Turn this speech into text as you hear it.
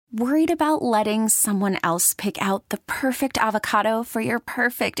Worried about letting someone else pick out the perfect avocado for your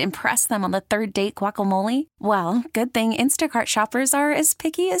perfect impress them on the third date guacamole? Well, good thing Instacart shoppers are as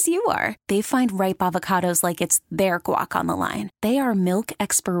picky as you are. They find ripe avocados like it's their guac on the line. They are milk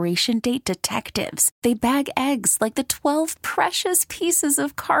expiration date detectives. They bag eggs like the 12 precious pieces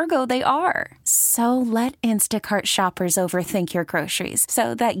of cargo they are. So let Instacart shoppers overthink your groceries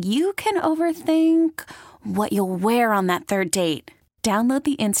so that you can overthink what you'll wear on that third date. Download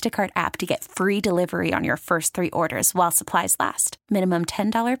the Instacart app to get free delivery on your first 3 orders while supplies last. Minimum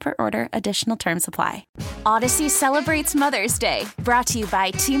 $10 per order. Additional terms apply. Odyssey celebrates Mother's Day, brought to you by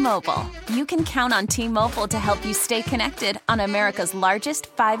T-Mobile. You can count on T-Mobile to help you stay connected on America's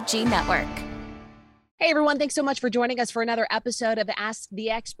largest 5G network. Hey, everyone. Thanks so much for joining us for another episode of Ask the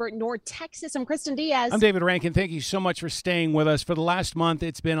Expert North Texas. I'm Kristen Diaz. I'm David Rankin. Thank you so much for staying with us. For the last month,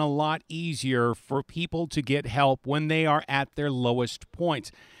 it's been a lot easier for people to get help when they are at their lowest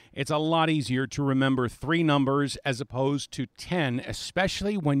points. It's a lot easier to remember 3 numbers as opposed to 10,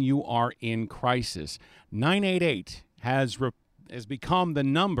 especially when you are in crisis. 988 has become the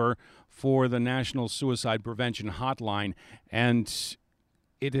number for the National Suicide Prevention Hotline, and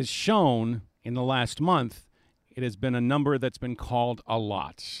it has shown in the last month, it has been a number that's been called a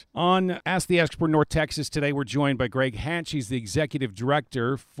lot. On Ask the Expert North Texas today, we're joined by Greg Hansch. He's the Executive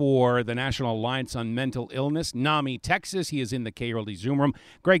Director for the National Alliance on Mental Illness, NAMI Texas. He is in the KRLD Zoom room.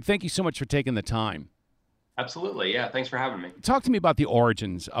 Greg, thank you so much for taking the time. Absolutely. Yeah, thanks for having me. Talk to me about the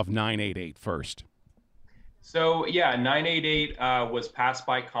origins of 988 first. So, 988 was passed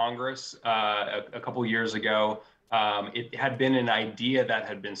by Congress a couple years ago. It had been an idea that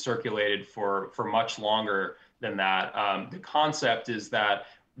had been circulated for much longer than that. The concept is that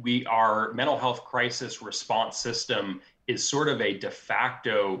our mental health crisis response system is sort of a de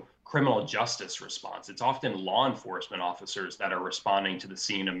facto criminal justice response. It's often law enforcement officers that are responding to the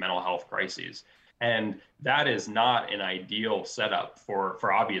scene of mental health crises. And that is not an ideal setup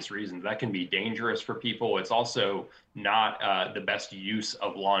for obvious reasons. That can be dangerous for people. It's also not the best use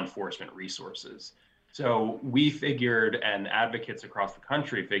of law enforcement resources. So we figured, and advocates across the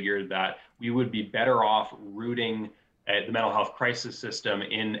country figured, that we would be better off rooting the mental health crisis system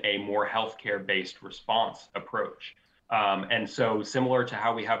in a more healthcare-based response approach. And so similar to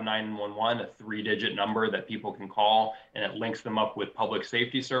how we have 911, a 3-digit number that people can call, and it links them up with public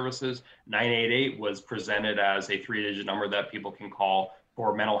safety services, 988 was presented as a 3-digit number that people can call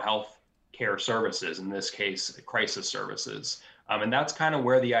for mental health care services, in this case, crisis services. And that's kind of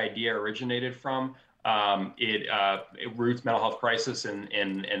where the idea originated from. It roots mental health crisis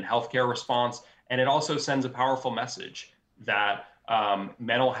in healthcare response, and it also sends a powerful message that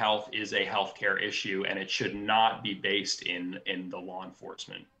mental health is a healthcare issue, and it should not be based in the law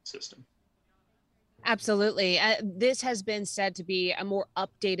enforcement system. Absolutely. This has been said to be a more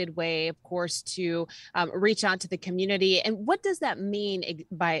updated way, of course, to reach out to the community. And what does that mean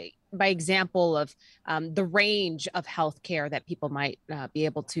by example of the range of healthcare that people might be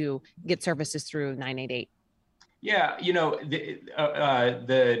able to get services through 988? Yeah,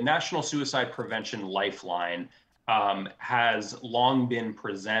 the National Suicide Prevention Lifeline has long been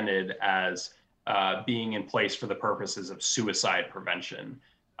presented as being in place for the purposes of suicide prevention.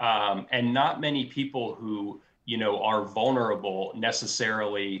 And not many people who, are vulnerable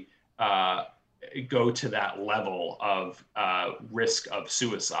necessarily go to that level of risk of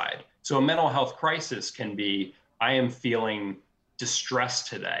suicide. So a mental health crisis can be, I am feeling distressed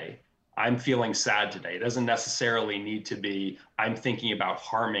today. I'm feeling sad today. It doesn't necessarily need to be, I'm thinking about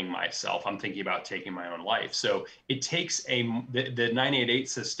harming myself. I'm thinking about taking my own life. So it takes the 988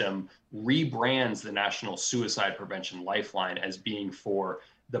 system rebrands the National Suicide Prevention Lifeline as being for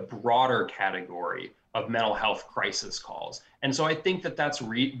the broader category of mental health crisis calls. And so I think that that's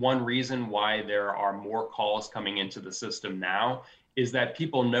one reason why there are more calls coming into the system now, is that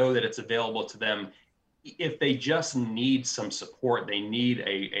people know that it's available to them if they just need some support. They need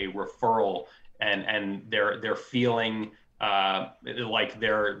a referral, and they're feeling like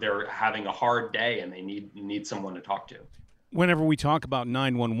they're having a hard day and they need someone to talk to. Whenever we talk about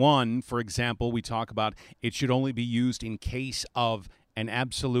 911, for example, we talk about it should only be used in case of an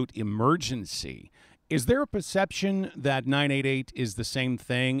absolute emergency. Is there a perception that 988 is the same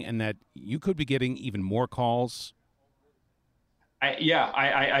thing and that you could be getting even more calls?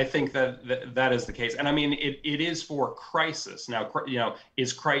 I think that is the case. And I mean, it is for crisis. Now,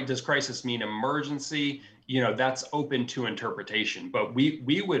 does crisis mean emergency? That's open to interpretation. But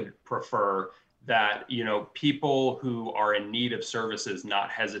we would prefer that, people who are in need of services not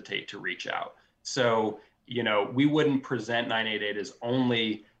hesitate to reach out. So, we wouldn't present 988 as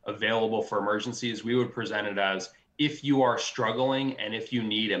only available for emergencies. We would present it as, if you are struggling and if you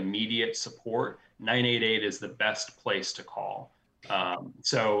need immediate support, 988 is the best place to call.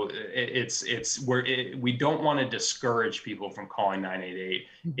 So we don't want to discourage people from calling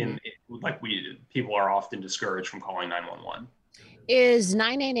 988 people are often discouraged from calling 911. Is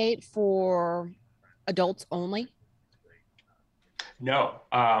 988 for adults only? No,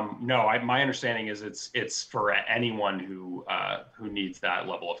 no. My understanding is it's for anyone who needs that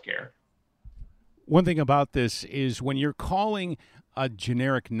level of care. One thing about this is when you're calling a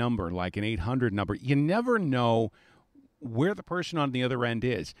generic number like an 800 number, you never know where the person on the other end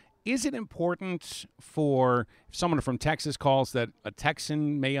is. Is it important for if someone from Texas calls that a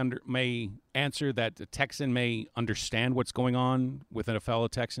Texan may answer, that a Texan may understand what's going on with a fellow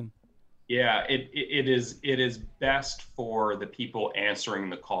Texan? Yeah, it is best for the people answering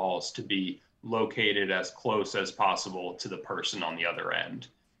the calls to be located as close as possible to the person on the other end.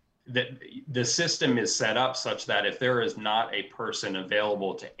 The system is set up such that if there is not a person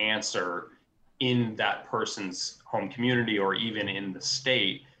available to answer in that person's home community or even in the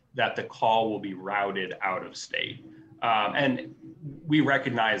state, that the call will be routed out of state. And we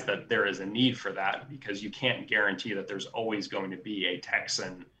recognize that there is a need for that because you can't guarantee that there's always going to be a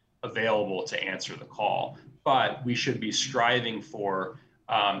Texan available to answer the call. But we should be striving for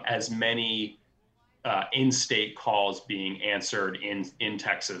as many in-state calls being answered in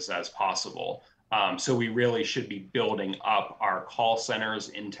Texas as possible. So we really should be building up our call centers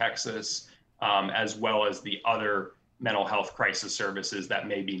in Texas, as well as the other mental health crisis services that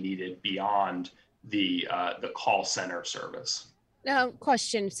may be needed beyond the call center service. Now,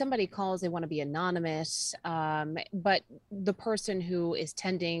 question, somebody calls, they want to be anonymous, but the person who is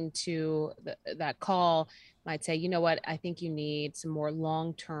tending to that call might say, you know what, I think you need some more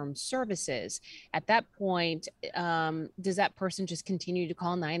long-term services. At that point, does that person just continue to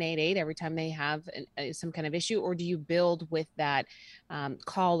call 988 every time they have some kind of issue, or do you build with that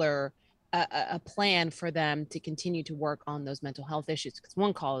caller a plan for them to continue to work on those mental health issues? Because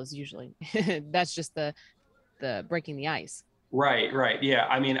one call is usually, that's just the breaking the ice. Right. Yeah.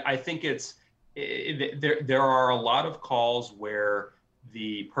 I mean, I think there are a lot of calls where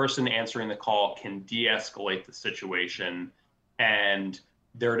the person answering the call can de-escalate the situation and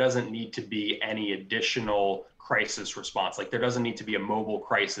there doesn't need to be any additional crisis response. Like there doesn't need to be a mobile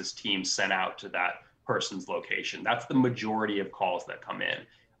crisis team sent out to that person's location. That's the majority of calls that come in.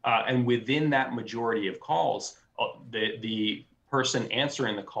 And within that majority of calls, the person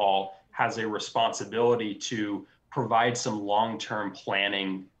answering the call has a responsibility to provide some long-term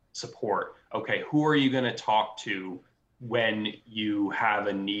planning support. Okay, who are you going to talk to when you have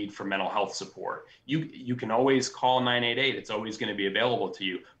a need for mental health support? You can always call 988. It's always going to be available to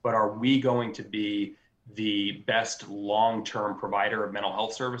you. But are we going to be the best long-term provider of mental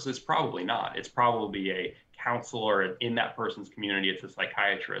health services? Probably not. It's probably a counselor in that person's community. It's a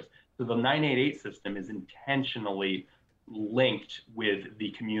psychiatrist. So the 988 system is intentionally linked with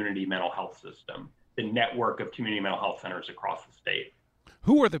the community mental health system, the network of community mental health centers across the state.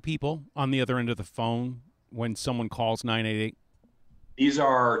 Who are the people on the other end of the phone when someone calls 988? These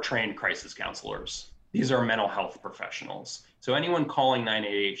are trained crisis counselors. These are mental health professionals. So anyone calling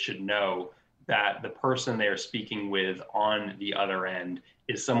 988 should know that the person they are speaking with on the other end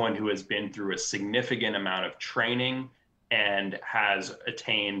is someone who has been through a significant amount of training and has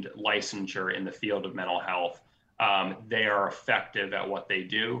attained licensure in the field of mental health. They are effective at what they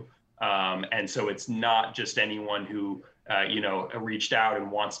do. And so it's not just anyone who, reached out and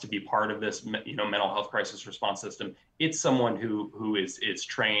wants to be part of this, mental health crisis response system. It's someone who is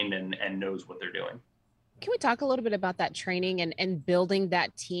trained and knows what they're doing. Can we talk a little bit about that training and building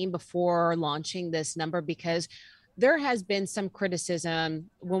that team before launching this number? Because there has been some criticism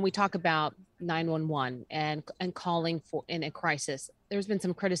when we talk about 911 and calling for in a crisis. There's been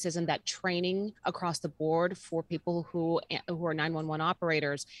some criticism that training across the board for people who are 911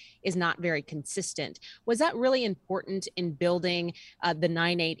 operators is not very consistent. Was that really important in building the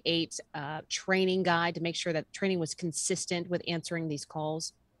 988 training guide to make sure that training was consistent with answering these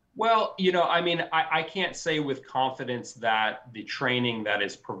calls? Well, I can't say with confidence that the training that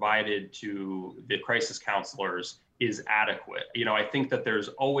is provided to the crisis counselors is adequate. I think that there's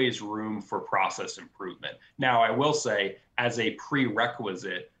always room for process improvement. Now, I will say, as a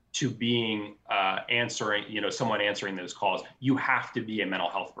prerequisite to being someone answering those calls, you have to be a mental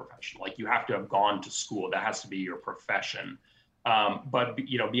health professional. Like you have to have gone to school. That has to be your profession. But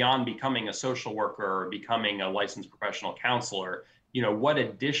beyond becoming a social worker or becoming a licensed professional counselor, what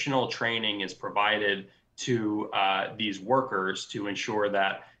additional training is provided to these workers to ensure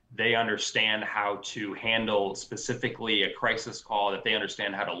that they understand how to handle specifically a crisis call, that they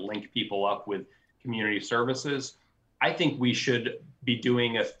understand how to link people up with community services. I think we should be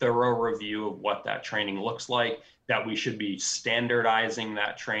doing a thorough review of what that training looks like, that we should be standardizing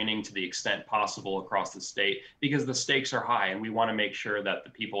that training to the extent possible across the state, because the stakes are high and we want to make sure that the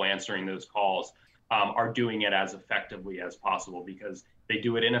people answering those calls are doing it as effectively as possible, because they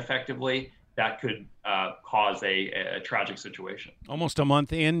do it ineffectively, that could cause a tragic situation. Almost a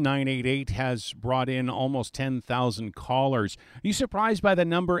month in, 988 has brought in almost 10,000 callers. Are you surprised by the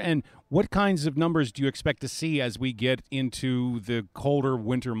number, and what kinds of numbers do you expect to see as we get into the colder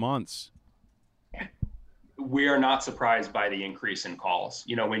winter months? We are not surprised by the increase in calls.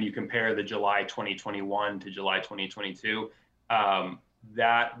 You know, when you compare the July 2021 to July 2022,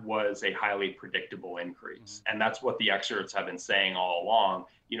 that was a highly predictable increase. And that's what the experts have been saying all along,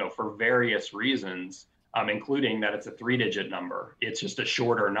 you know, for various reasons, including that it's a 3-digit number. It's just a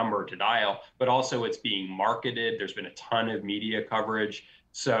shorter number to dial, but also it's being marketed. There's been a ton of media coverage.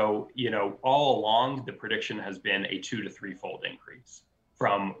 So, you know, all along, the prediction has been a 2 to 3-fold increase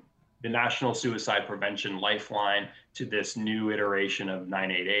from the National Suicide Prevention Lifeline to this new iteration of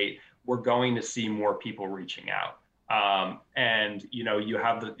 988. We're going to see more people reaching out. And, you know, you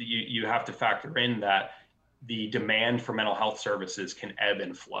have to factor in that the demand for mental health services can ebb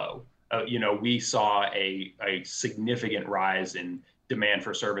and flow. You know, we saw a significant rise in demand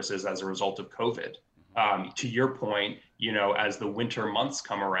for services as a result of COVID. To your point, you know, as the winter months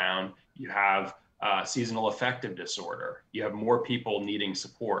come around, you have seasonal affective disorder. You have more people needing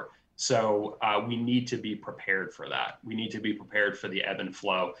support. So we need to be prepared for that. We need to be prepared for the ebb and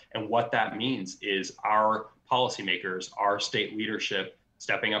flow. And what that means is our policymakers, our state leadership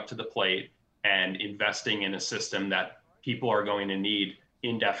stepping up to the plate and investing in a system that people are going to need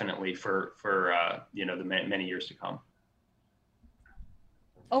indefinitely for you know, the many years to come.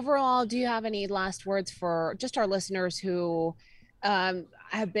 Overall, do you have any last words for just our listeners who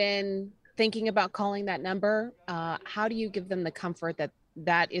have been thinking about calling that number? How do you give them the comfort that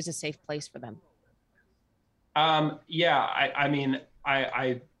that is a safe place for them? I mean,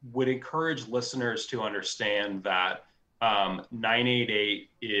 I would encourage listeners to understand that 988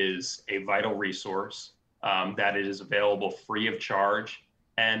 is a vital resource, that it is available free of charge,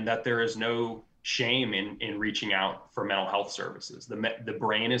 and that there is no shame in reaching out for mental health services. The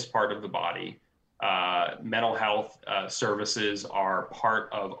brain is part of the body. Mental health services are part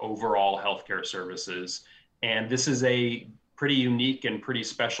of overall healthcare services. And this is a pretty unique and pretty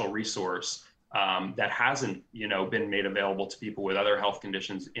special resource that hasn't, you know, been made available to people with other health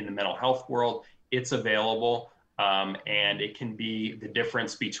conditions in the mental health world. It's available, and it can be the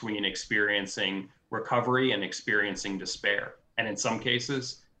difference between experiencing recovery and experiencing despair. And in some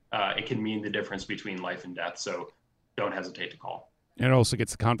cases, it can mean the difference between life and death. So don't hesitate to call. And it also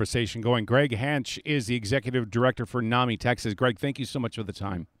gets the conversation going. Greg Hansch is the executive director for NAMI Texas. Greg, thank you so much for the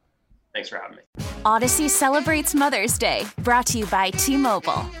time. Thanks for having me. Odyssey celebrates Mother's Day, brought to you by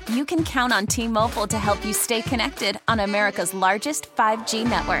T-Mobile. You can count on T-Mobile to help you stay connected on America's largest 5G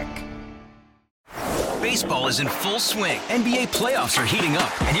network. Baseball is in full swing. NBA playoffs are heating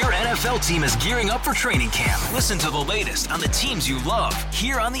up, and your NFL team is gearing up for training camp. Listen to the latest on the teams you love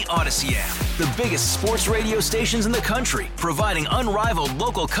here on the Odyssey app. The biggest sports radio stations in the country, providing unrivaled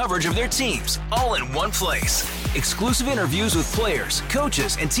local coverage of their teams, all in one place. Exclusive interviews with players,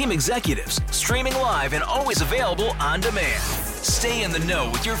 coaches, and team executives, streaming live and always available on demand. Stay in the know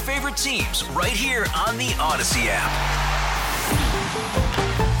with your favorite teams right here on the Odyssey app.